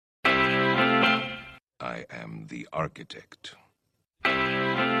I am the architect.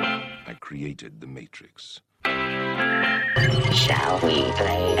 I created the Matrix. Shall we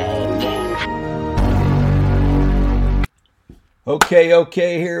play a game?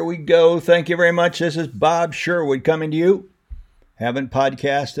 Okay, here we go. Thank you very much. This is Bob Sherwood coming to you. Haven't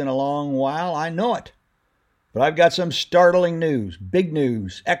podcasted in a long while, I know it. But I've got some startling news, big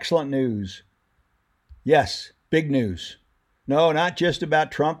news, excellent news. Yes, big news. No, not just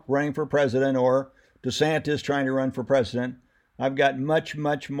about Trump running for president or DeSantis trying to run for president. I've got much,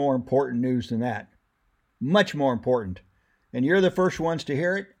 much more important news than that. Much more important. And you're the first ones to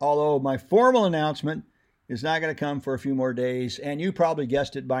hear it, although my formal announcement is not going to come for a few more days. And you probably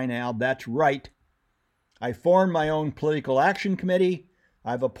guessed it by now. That's right. I formed my own political action committee.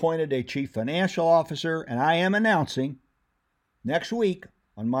 I've appointed a chief financial officer, and I am announcing next week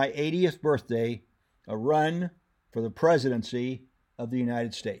on my 80th birthday a run for the presidency of the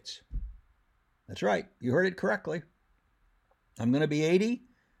United States. That's right. You heard it correctly. I'm going to be 80,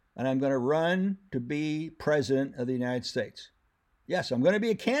 and I'm going to run to be president of the United States. Yes, I'm going to be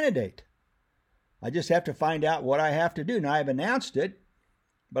a candidate. I just have to find out what I have to do. Now, I've announced it,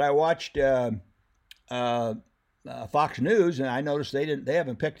 but I watched Fox News, and I noticed they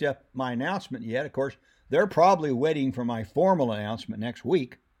haven't picked up my announcement yet. Of course, they're probably waiting for my formal announcement next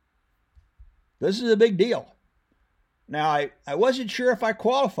week. This is a big deal. Now, I wasn't sure if I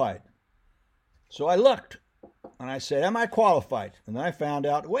qualified. So I looked, and I said, am I qualified? And then I found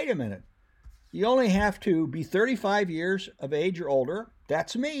out, wait a minute. You only have to be 35 years of age or older.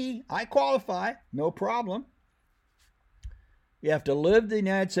 That's me. I qualify. No problem. You have to live in the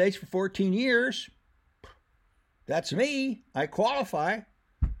United States for 14 years. That's me. I qualify.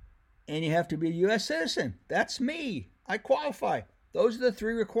 And you have to be a U.S. citizen. That's me. I qualify. Those are the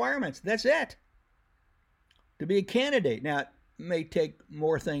three requirements. That's it. To be a candidate. Now, it may take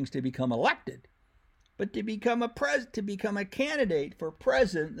more things to become elected. But to become a candidate for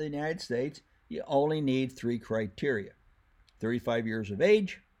president of the United States, you only need three criteria. 35 years of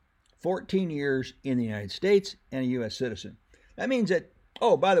age, 14 years in the United States, and a U.S. citizen. That means that,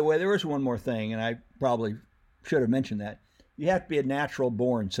 oh, by the way, there is one more thing, and I probably should have mentioned that. You have to be a natural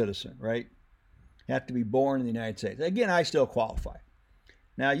born citizen, right? You have to be born in the United States. Again, I still qualify.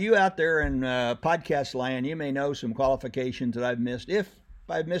 Now, you out there in podcast land, you may know some qualifications that I've missed. If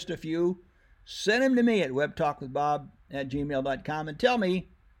I've missed a few, send them to me at webtalkwithbob@gmail.com and tell me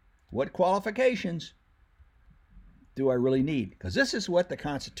what qualifications do I really need? Because this is what the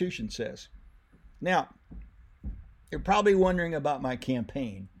Constitution says. Now, you're probably wondering about my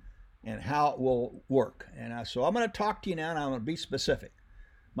campaign and how it will work. And so I'm going to talk to you now, and I'm going to be specific.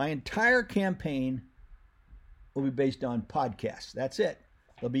 My entire campaign will be based on podcasts. That's it.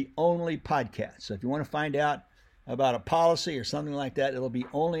 It'll be only podcasts. So if you want to find out about a policy or something like that, it'll be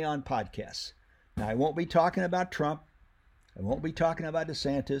only on podcasts. Now, I won't be talking about Trump. I won't be talking about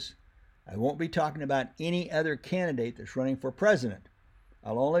DeSantis. I won't be talking about any other candidate that's running for president.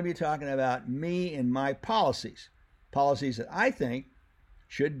 I'll only be talking about me and my policies that I think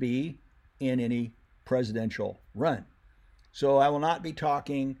should be in any presidential run. So I will not be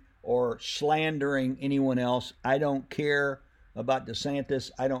talking or slandering anyone else. I don't care about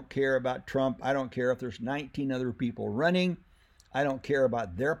DeSantis. I don't care about Trump. I don't care if there's 19 other people running. I don't care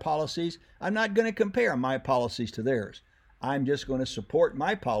about their policies. I'm not going to compare my policies to theirs. I'm just going to support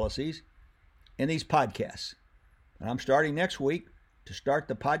my policies in these podcasts. And I'm starting next week to start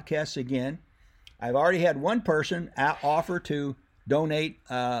the podcasts again. I've already had one person offer to donate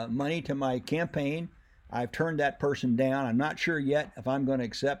money to my campaign. I've turned that person down. I'm not sure yet if I'm going to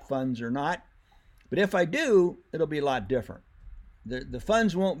accept funds or not. But if I do, it'll be a lot different. The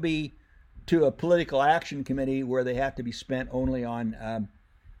funds won't be to a political action committee where they have to be spent only on,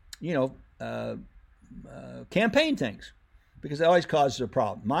 campaign things, because it always causes a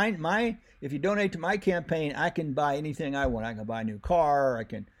problem. If you donate to my campaign, I can buy anything I want. I can buy a new car. I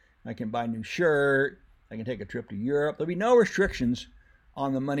can buy a new shirt. I can take a trip to Europe. There'll be no restrictions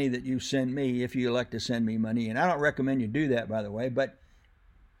on the money that you send me if you elect to send me money. And I don't recommend you do that, by the way. But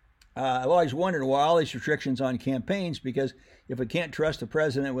I've always wondered why all these restrictions on campaigns, because if we can't trust the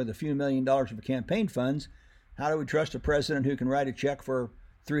president with a few $1 million of campaign funds, how do we trust a president who can write a check for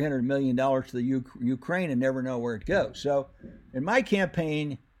 $300 million to the Ukraine and never know where it goes? So in my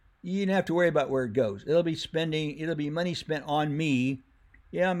campaign, you don't have to worry about where it goes. It'll be money spent on me.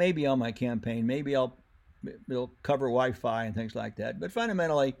 Yeah, maybe on my campaign. Maybe it'll cover Wi-Fi and things like that. But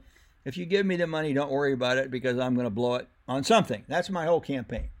fundamentally, if you give me the money, don't worry about it, because I'm going to blow it on something. That's my whole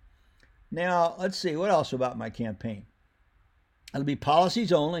campaign. Now, let's see. What else about my campaign? It'll be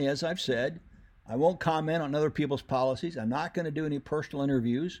policies only, as I've said. I won't comment on other people's policies. I'm not going to do any personal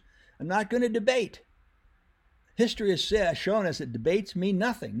interviews. I'm not going to debate. history has shown us that debates mean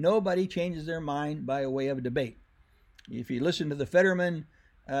nothing. Nobody changes their mind by way of a debate. If you listen to the Fetterman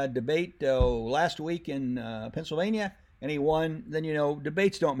debate last week in Pennsylvania, and he won, then you know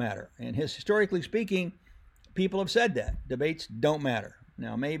debates don't matter. And historically speaking, people have said that debates don't matter.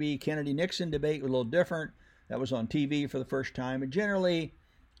 Now maybe Kennedy-Nixon debate was a little different. That was on TV for the first time. And generally,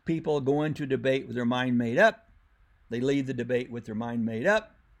 people go into a debate with their mind made up. They leave the debate with their mind made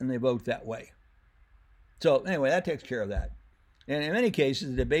up, and they vote that way. So anyway, that takes care of that. And in many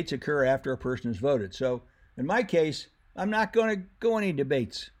cases, the debates occur after a person has voted. So in my case, I'm not going to go any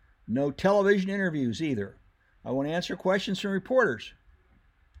debates. No television interviews either. I want to answer questions from reporters.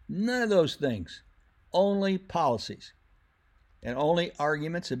 None of those things. Only policies. And only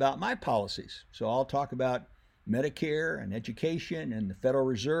arguments about my policies. So I'll talk about Medicare and education and the Federal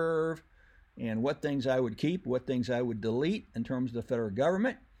Reserve and what things I would keep, what things I would delete in terms of the federal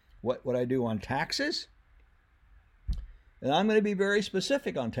government, what would I do on taxes. And I'm going to be very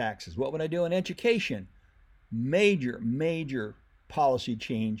specific on taxes. What would I do in education? Major policy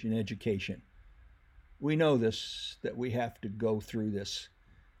change in education. We know this, that we have to go through this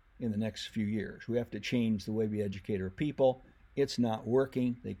in the next few years. We have to change the way we educate our people. It's not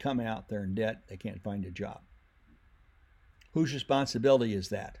working. They come out, they're in debt, they can't find a job. Whose responsibility is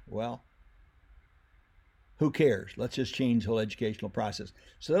that? Well, who cares? Let's just change the whole educational process.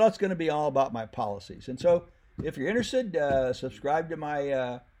 So that's going to be all about my policies. And so if you're interested, subscribe to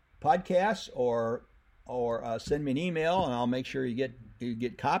my podcasts or send me an email, and I'll make sure you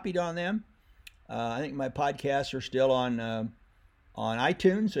get copied on them. I think my podcasts are still on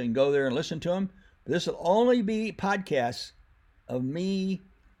iTunes, so you can go there and listen to them. But this will only be podcasts of me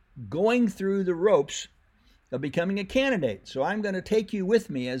going through the ropes of becoming a candidate. So I'm going to take you with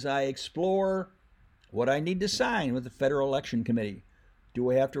me as I explore what I need to sign with the Federal Election Committee. Do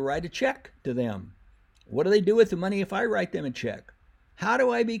I have to write a check to them? What do they do with the money if I write them a check? How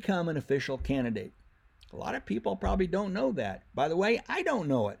do I become an official candidate? A lot of people probably don't know that. By the way, I don't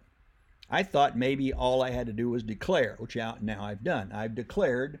know it. I thought maybe all I had to do was declare, which now I've done. I've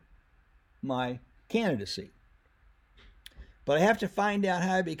declared my candidacy. But I have to find out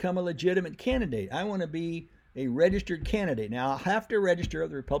how I become a legitimate candidate. I want to be a registered candidate. Now, I'll have to register with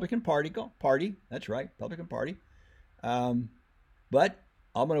the Republican Party. That's right, Republican Party. But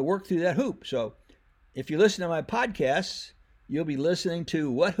I'm going to work through that hoop. So if you listen to my podcasts, you'll be listening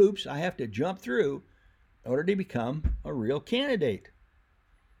to what hoops I have to jump through in order to become a real candidate.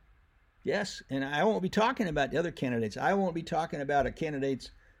 Yes, and I won't be talking about the other candidates. I won't be talking about a candidate's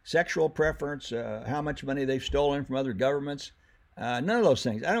sexual preference, how much money they've stolen from other governments. None of those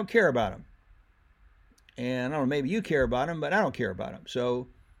things. I don't care about them. And I don't know, maybe you care about them, but I don't care about them. So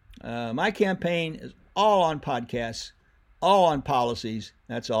my campaign is all on podcasts, all on policies.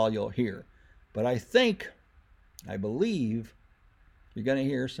 That's all you'll hear. But I believe you're going to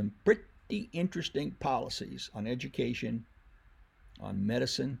hear some pretty interesting policies on education, on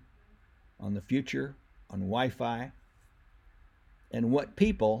medicine, on the future, on Wi-Fi, and what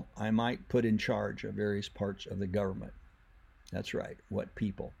people I might put in charge of various parts of the government. That's right, what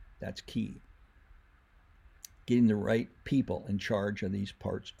people. That's key. Getting the right people in charge of these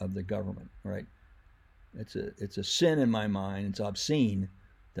parts of the government, right? It's a sin in my mind. It's obscene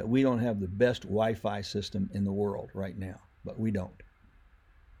that we don't have the best Wi-Fi system in the world right now, but we don't.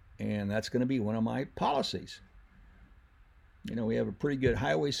 And that's going to be one of my policies. You know, we have a pretty good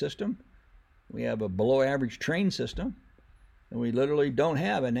highway system. We have a below average train system. And we literally don't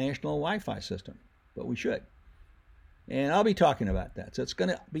have a national Wi-Fi system, but we should. And I'll be talking about that. So it's going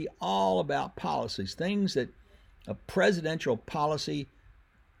to be all about policies, things that a presidential policy,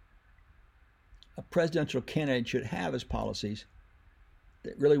 a presidential candidate should have as policies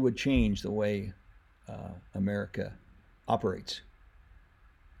that really would change the way America operates.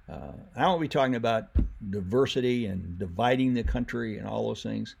 I won't be talking about diversity and dividing the country and all those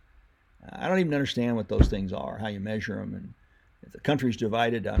things. I don't even understand what those things are, how you measure them. And if the country's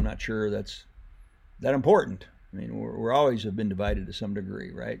divided, I'm not sure that's that important. I mean, we're always have been divided to some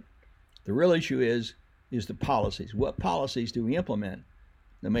degree, right? The real issue is the policies. What policies do we implement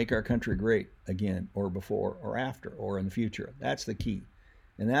to make our country great again, or before, or after, or in the future? That's the key.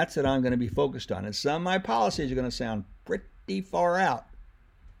 And that's what I'm going to be focused on. And some of my policies are going to sound pretty far out.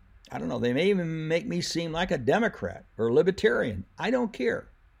 I don't know, they may even make me seem like a Democrat or a libertarian. I don't care.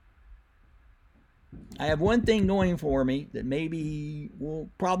 I have one thing going for me that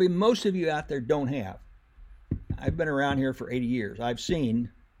probably most of you out there don't have. I've been around here for 80 years. I've seen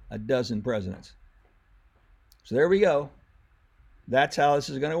a dozen presidents. So there we go. That's how this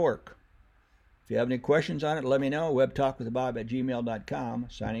is going to work. If you have any questions on it, let me know. webtalkwithbob@gmail.com.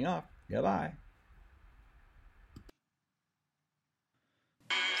 Signing off. Goodbye.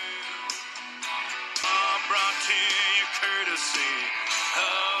 to see.